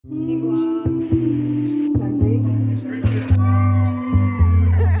Nothing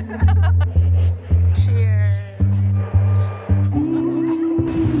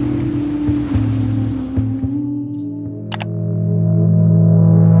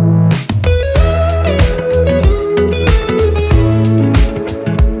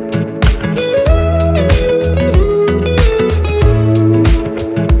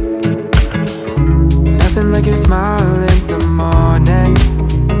like your smile in the morning,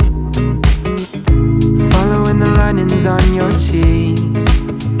 following the linings on your cheeks.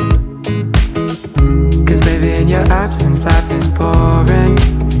 Cause baby, in your absence life is boring,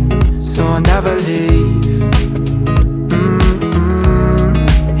 so I'll never leave.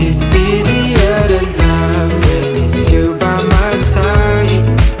 It's easier to love when it's you by my side,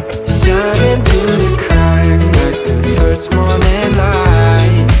 shining through the cracks like the first morning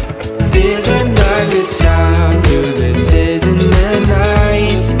light, feeling like a child through the days and the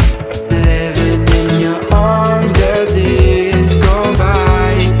nights, living in your arms as years go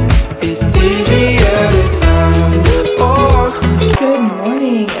by. It's easier to love. Oh. Good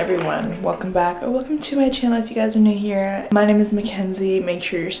morning, everyone. Welcome back, or welcome to my channel if you guys are new here. My name is Mackenzie. Make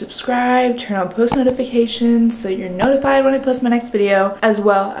sure you're subscribed, turn on post notifications so you're notified when I post my next video, as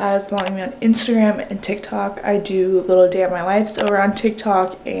well as following me on Instagram and TikTok. I do a little day of my life over on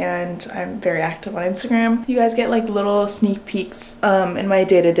TikTok, and I'm very active on Instagram. You guys get like little sneak peeks in my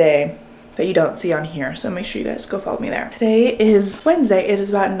day-to-day that you don't see on here, so make sure you guys go follow me there. Today is Wednesday. It is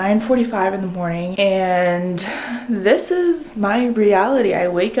about 9:45 in the morning, and this is my reality. I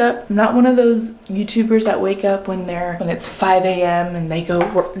wake up. I'm not one of those YouTubers that wake up when it's 5 a.m. and they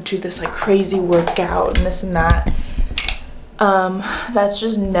go do this like crazy workout and this and that. That's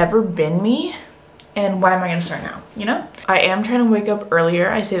just never been me, and why am I gonna start now, you know? I am trying to wake up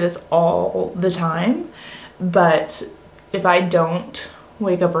earlier. I say this all the time, but if I don't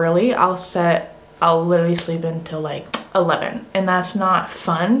wake up early, I'll literally sleep until like 11, and that's not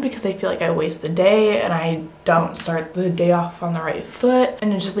fun because I feel like I waste the day and I don't start the day off on the right foot,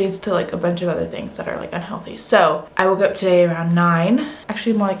 and it just leads to like a bunch of other things that are like unhealthy. So I woke up today around 9,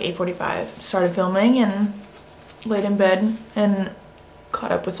 actually more like 8:45, started filming and laid in bed and caught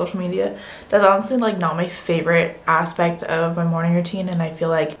up with social media. That's honestly like not my favorite aspect of my morning routine, and I feel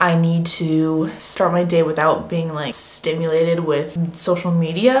like I need to start my day without being like stimulated with social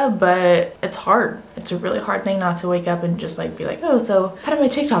media, but it's hard. It's a really hard thing not to wake up and just like be like, oh, so how did my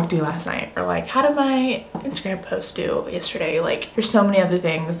TikTok do last night, or like how did my Instagram post do yesterday? Like there's so many other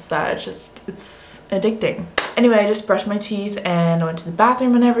things that it's addicting. Anyway, I just brushed my teeth and went to the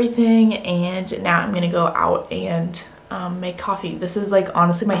bathroom and everything, and now I'm gonna go out and make coffee. This is like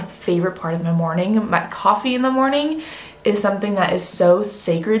honestly my favorite part of my morning. My coffee in the morning is something that is so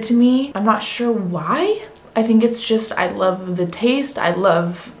sacred to me. I'm not sure why. I think it's just, I love the taste. I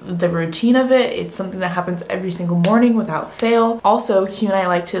love the routine of it. It's something that happens every single morning without fail. Also, Hugh and I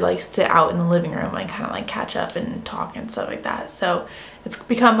like to like sit out in the living room and kind of like catch up and talk and stuff like that. So it's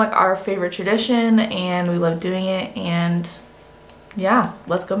become like our favorite tradition, and we love doing it. And yeah,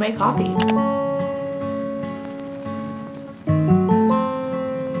 let's go make coffee.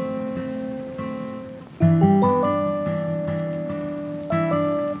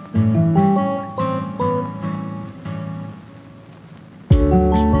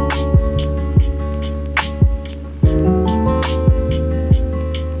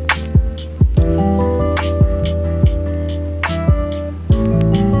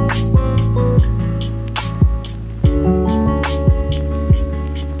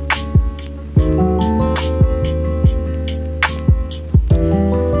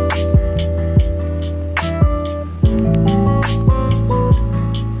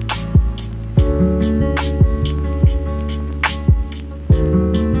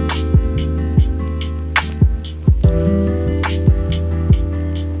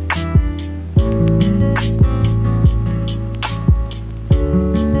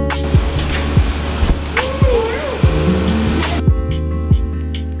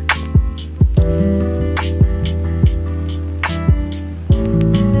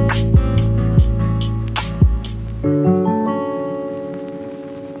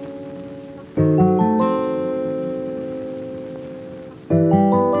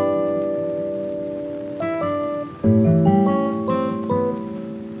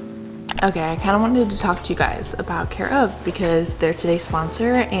 Okay, I kind of wanted to talk to you guys about Care of because they're today's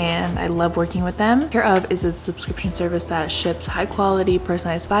sponsor and I love working with them. Care of is a subscription service that ships high quality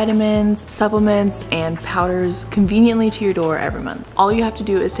personalized vitamins, supplements, and powders conveniently to your door every month. All you have to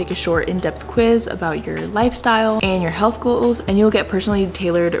do is take a short in-depth quiz about your lifestyle and your health goals, and you'll get personally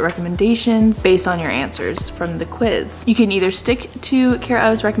tailored recommendations based on your answers from the quiz. You can either stick to Care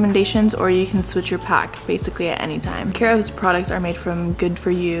of's recommendations or you can switch your pack basically at any time. Care of's products are made from good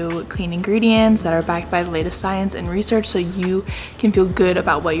for you, clean ingredients that are backed by the latest science and research so you can feel good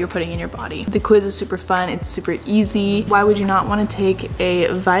about what you're putting in your body. The quiz is super fun, it's super easy. Why would you not want to take a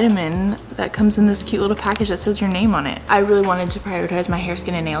vitamin that comes in this cute little package that says your name on it? I really wanted to prioritize my hair,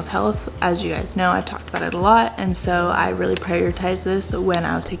 skin, and nails health. As you guys know, I've talked about it a lot, and so I really prioritized this when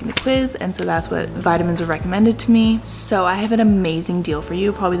I was taking the quiz, and so that's what vitamins are recommended to me. So I have an amazing deal for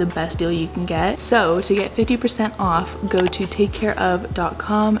you, probably the best deal you can get. So to get 50% off, go to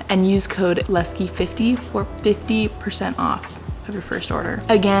takecareof.com and use code LESKI50 for 50% off of your first order.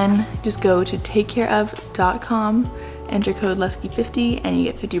 Again, just go to takecareof.com, enter code LESKI50, and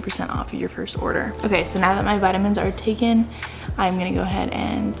you get 50% off of your first order. Okay, so now that my vitamins are taken, I'm gonna go ahead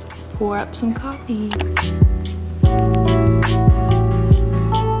and pour up some coffee.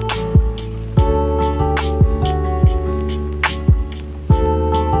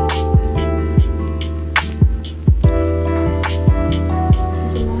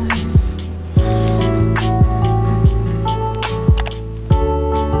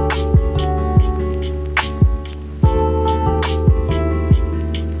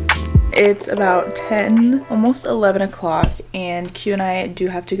 It's about 10, almost 11 o'clock, and Q and I do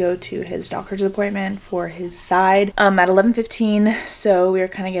have to go to his doctor's appointment for his side at 11:15, so we are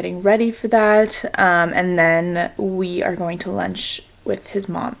kind of getting ready for that, and then we are going to lunch with his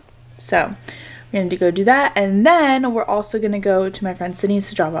mom. So we're going to go do that, and then we're also going to go to my friend Sydney's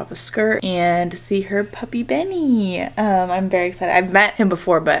to drop off a skirt and see her puppy Benny. I'm very excited. I've met him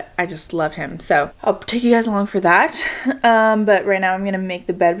before, but I just love him, so I'll take you guys along for that. But right now I'm going to make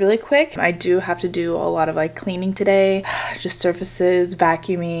the bed really quick. I do have to do a lot of like cleaning today, just surfaces,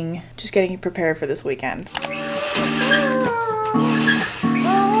 vacuuming, just getting prepared for this weekend.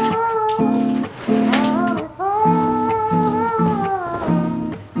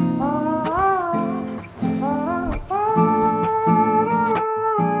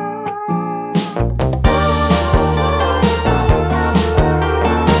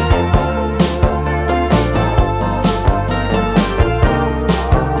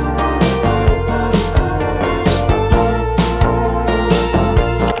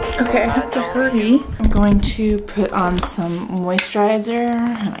 Okay, I have to hurry. I'm going to put on some moisturizer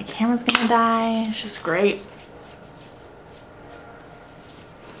and my camera's gonna die. It's just great.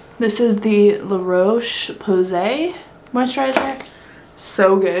 This is the La Roche-Posay moisturizer.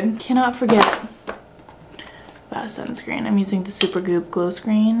 So good. Cannot forget about sunscreen. I'm using the Supergoop Glow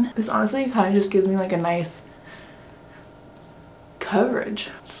Screen. This honestly kind of just gives me like a nice coverage.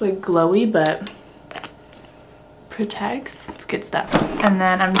 It's like glowy, but protects. It's good stuff. And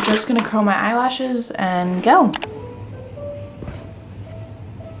then I'm just gonna curl my eyelashes and go.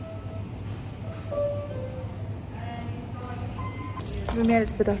 We made it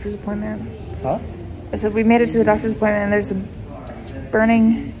to the doctor's appointment. Huh? I said we made it to the doctor's appointment and there's a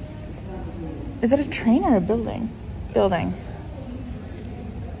burning... Is it a train or a building? Building.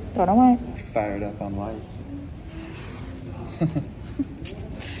 Don't know why. Fired up on life.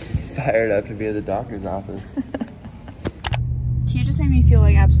 Fired up to be at the doctor's office. He just made me feel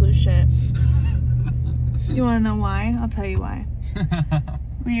like absolute shit. You wanna know why? I'll tell you why.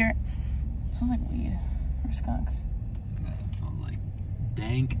 Smells like weed or skunk. That smells like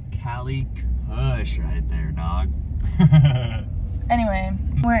dank Cali Kush right there, dog. Anyway,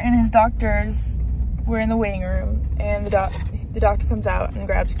 we're in his doctor's, we're in the waiting room, and the doctor comes out and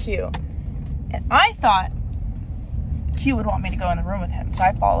grabs Q. And I thought Q would want me to go in the room with him, so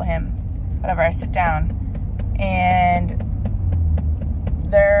I follow him. Whatever, I sit down, and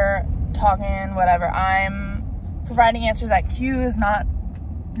they're talking, whatever. I'm providing answers that Q is not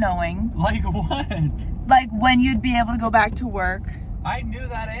knowing. Like what? Like when you'd be able to go back to work. I knew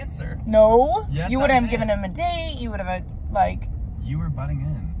that answer. No. Yes, you wouldn't I have did. given him a date. You would have, like... You were butting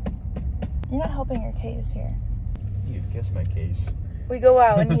in. You're not helping your case here. You'd kiss my case. We go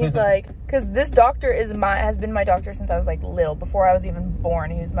out and he's like, because this doctor has been my doctor since I was like little, before I was even born.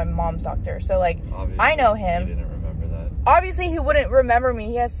 He was my mom's doctor. So like, Obviously, I know him. You didn't remember that. Obviously he wouldn't remember me.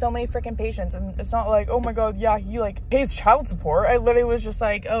 He has so many freaking patients, and it's not like, oh my god, yeah, he like pays child support. I literally was just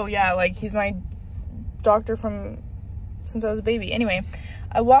like, oh yeah, like he's my doctor from since I was a baby. Anyway,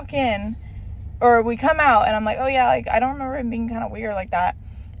 I walk in, or we come out, and I'm like, oh yeah, like I don't remember him being kind of weird like that.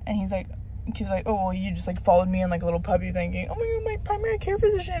 And he was like, oh, well, you just like followed me in like a little puppy thinking, oh my god, my primary care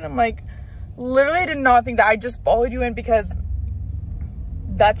physician. I'm like, literally I did not think that. I just followed you in because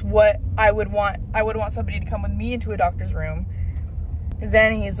that's what I would want. I would want somebody to come with me into a doctor's room.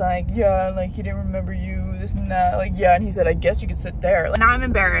 Then he's like, yeah, like he didn't remember you, this and that. Like, yeah, and he said, I guess you could sit there. Like, now I'm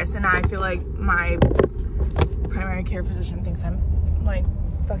embarrassed and I feel like my primary care physician thinks I'm like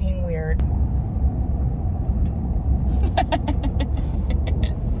fucking weird.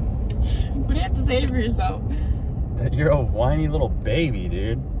 What do you have to say for yourself? That you're a whiny little baby,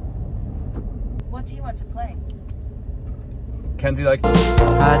 dude. What do you want to play? Kenzie likes.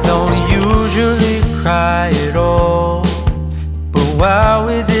 I don't usually cry at all, but wow,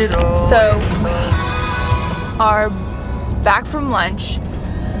 is it all? So we are back from lunch.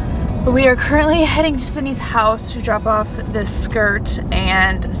 We are currently heading to Sydney's house to drop off this skirt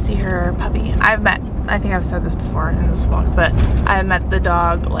and see her puppy. I think I've said this before in this vlog, but I met the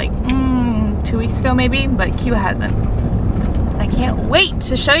dog like 2 weeks ago maybe, but Q hasn't. I can't wait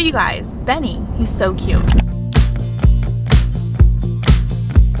to show you guys Benny. He's so cute.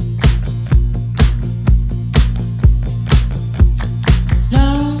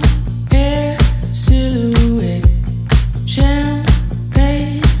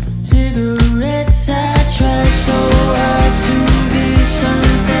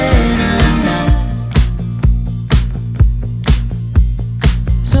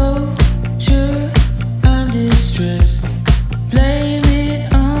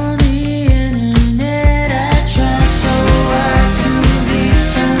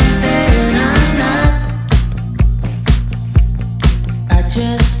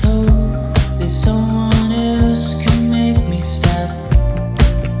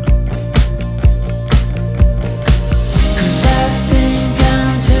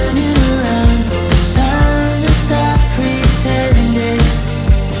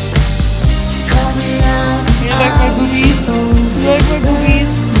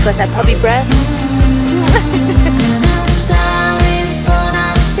 Got that puppy breath.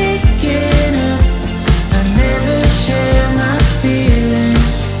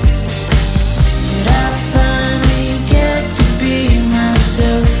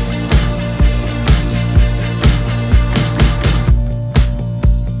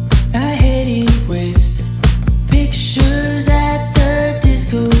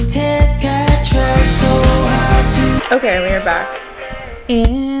 Okay, we are back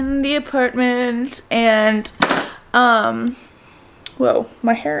in the apartment and whoa,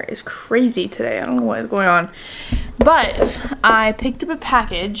 my hair is crazy today. I don't know what is going on, but I picked up a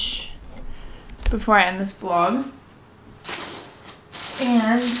package before I end this vlog,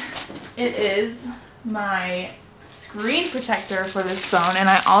 and it is my screen protector for this phone, and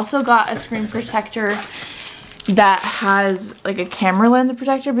I also got a screen protector that has like a camera lens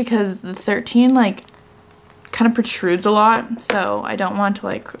protector because the 13 like kind of protrudes a lot, so I don't want to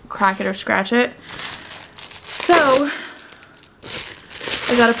like crack it or scratch it. So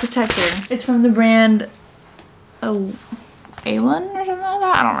I got a protector. It's from the brand Allen or something like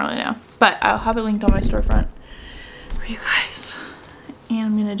that. I don't really know, but I'll have it linked on my storefront for you guys. And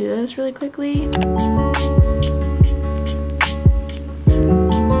I'm gonna do this really quickly.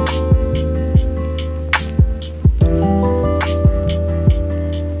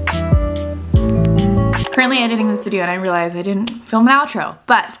 Currently editing this video and I realized I didn't film an outro,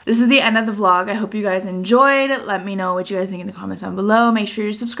 but this is the end of the vlog. I hope you guys enjoyed. Let me know what you guys think in the comments down below. Make sure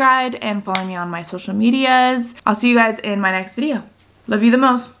you're subscribed and follow me on my social medias. I'll see you guys in my next video. Love you the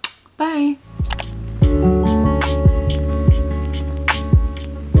most. Bye.